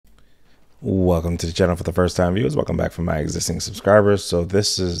Welcome to the channel for the first time viewers. Welcome back from my existing subscribers. So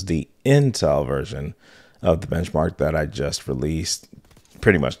this is the Intel version of the benchmark that I just released,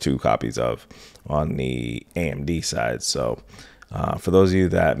 pretty much 2 copies of on the AMD side. So for those of you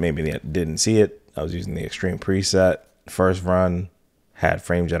that maybe didn't see it, I was using the extreme preset. First run had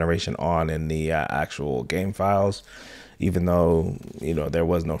frame generation on in the actual game files, even though, you know, there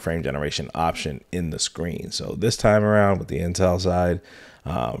was no frame generation option in the screen. So this time around with the Intel side,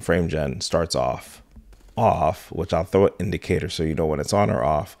 frame gen starts off, which I'll throw an indicator so you know when it's on or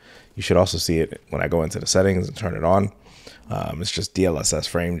off. You should also see it when I go into the settings and turn it on. It's just DLSS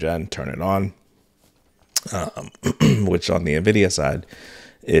frame gen, turn it on, which on the Nvidia side,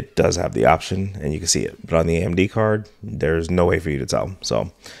 it does have the option and you can see it. But on the AMD card, there's no way for you to tell.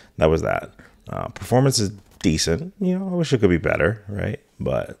 So that was that. Performance is decent. You know, I wish it could be better, right?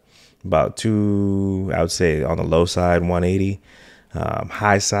 But about I would say on the low side, 180.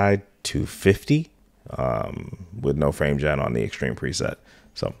 High side 250 with no frame gen on the extreme preset.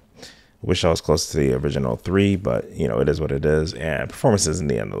 So wish I was close to the original 3, but you know, it is what it is, and performance isn't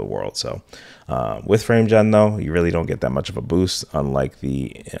the end of the world. So with frame gen though, you really don't get that much of a boost, unlike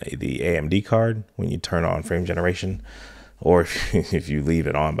the AMD card when you turn on frame generation, or if you leave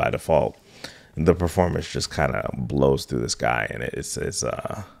it on by default, the performance just kind of blows through the sky, and it's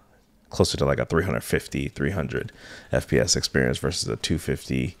closer to like a 300 FPS experience versus a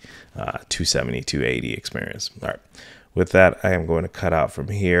 250, 270, 280 experience. All right. With that, I am going to cut out from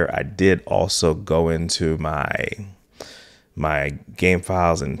here. I did also go into my game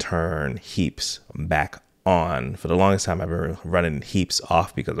files and turn heaps back on. For the longest time, I've been running heaps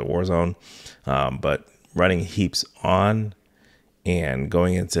off because of Warzone, but running heaps on and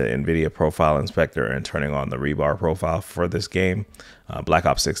going into Nvidia Profile Inspector and turning on the rebar profile for this game. Black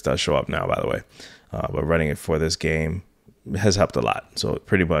Ops 6 does show up now, by the way, but running it for this game has helped a lot. So it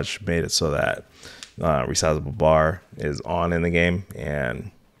pretty much made it so that resizable bar is on in the game, and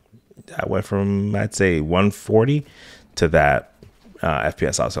I went from, I'd say, 140 to that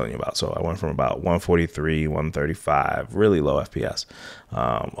FPS I was telling you about. So I went from about 143, 135, really low FPS,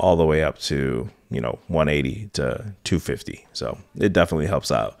 all the way up to, you know, 180 to 250. So it definitely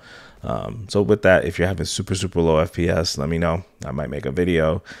helps out. So with that, if you're having super low FPS, let me know. I might make a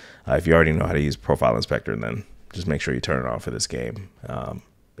video. If you already know how to use Profile Inspector, then just make sure you turn it on for this game.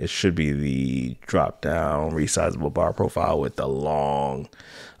 It should be the drop down resizable bar profile with the long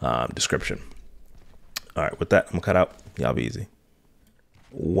description. All right, with that, I'm gonna cut out. Y'all be easy.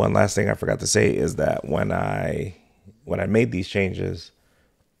 One last thing I forgot to say is that when I made these changes,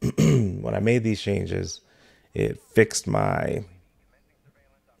 it fixed my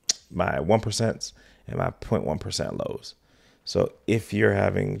 1% and my 0.1% lows. So if you're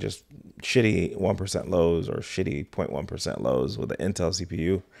having just shitty 1% lows or shitty 0.1% lows with an Intel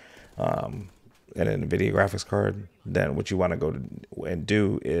CPU and an Nvidia graphics card, then what you want to go and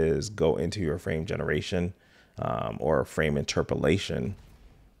do is go into your frame generation or frame interpolation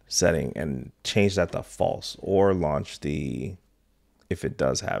setting and change that to false, or launch the, if it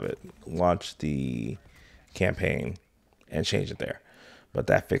does have it, launch the campaign and change it there. But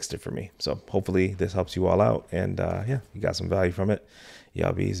that fixed it for me. So hopefully this helps you all out, and yeah, you got some value from it.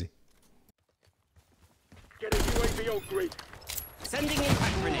 Y'all be easy. Get a UAV grid. Sending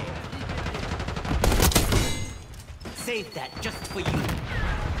impact grenade. Save that just for you.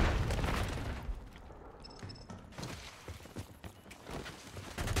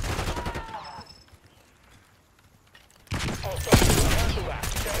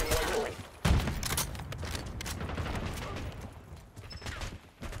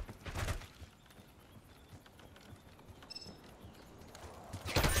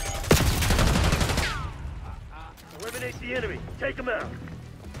 Eliminate the enemy. Take him out.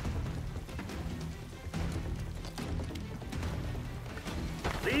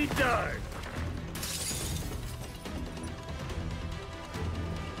 Lead dive.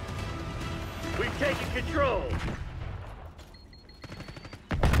 We've taken control.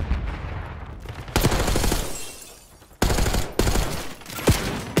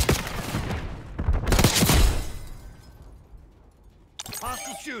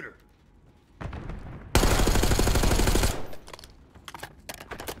 Hostile shooter.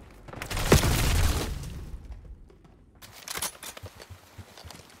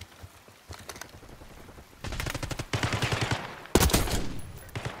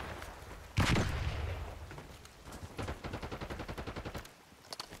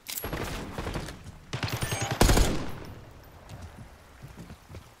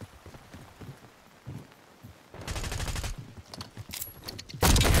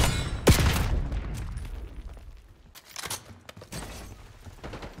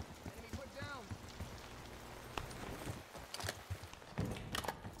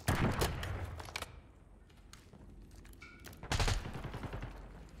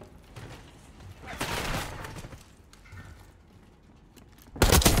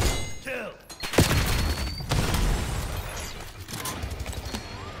 Kill.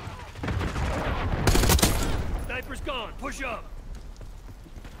 Sniper's gone. Push up.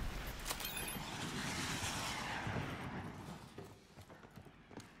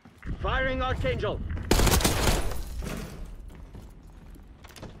 Firing Archangel.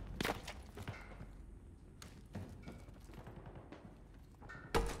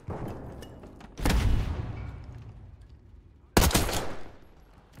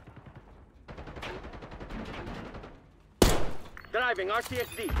 Driving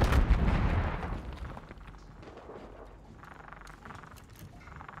RTX deep.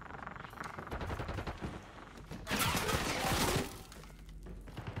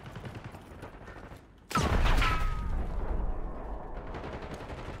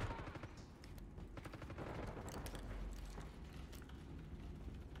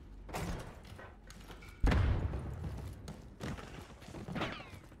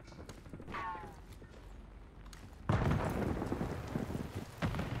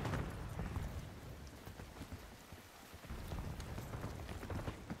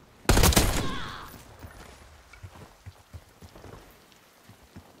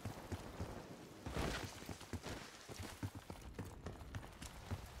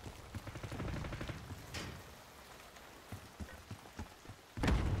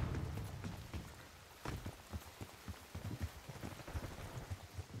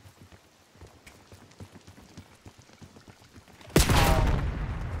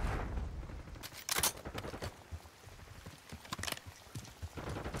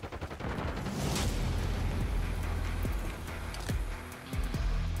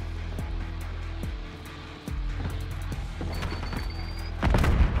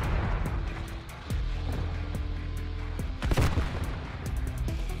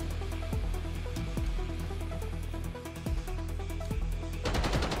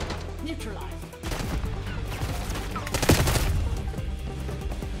 Neutralized.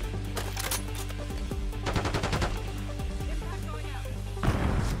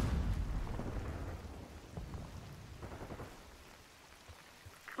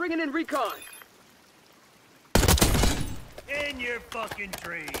 Bringing in recon. In your fucking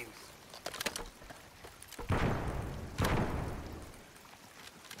dreams.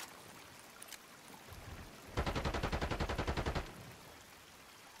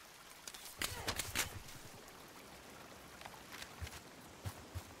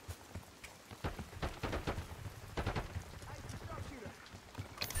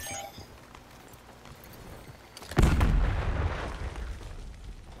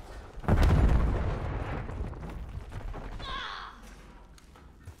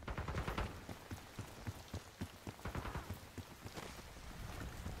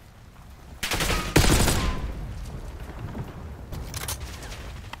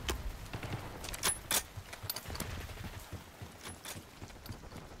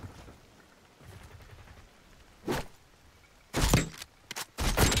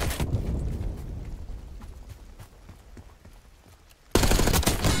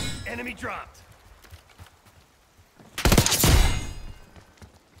 Enemy dropped.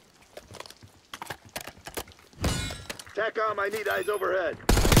 TACOM, I need eyes overhead.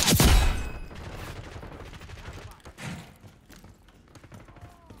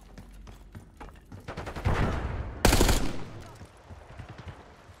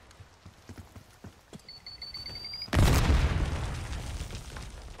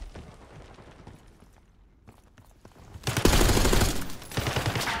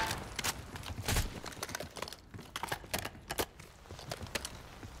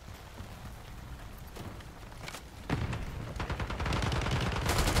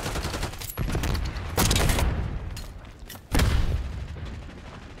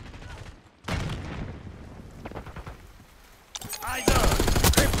 Eyes up!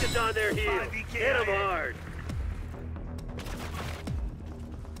 Cryptid's on their heels. Hit him hard.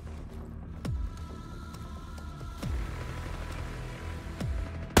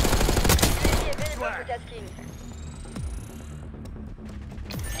 Available for tasking.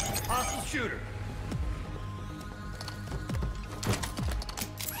 Hostile shooter.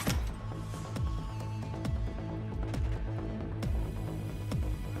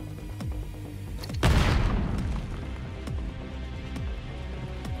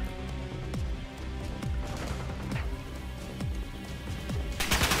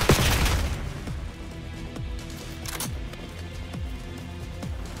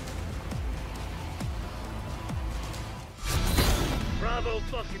 Bravo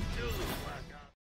fucking Zulu, Black Ops.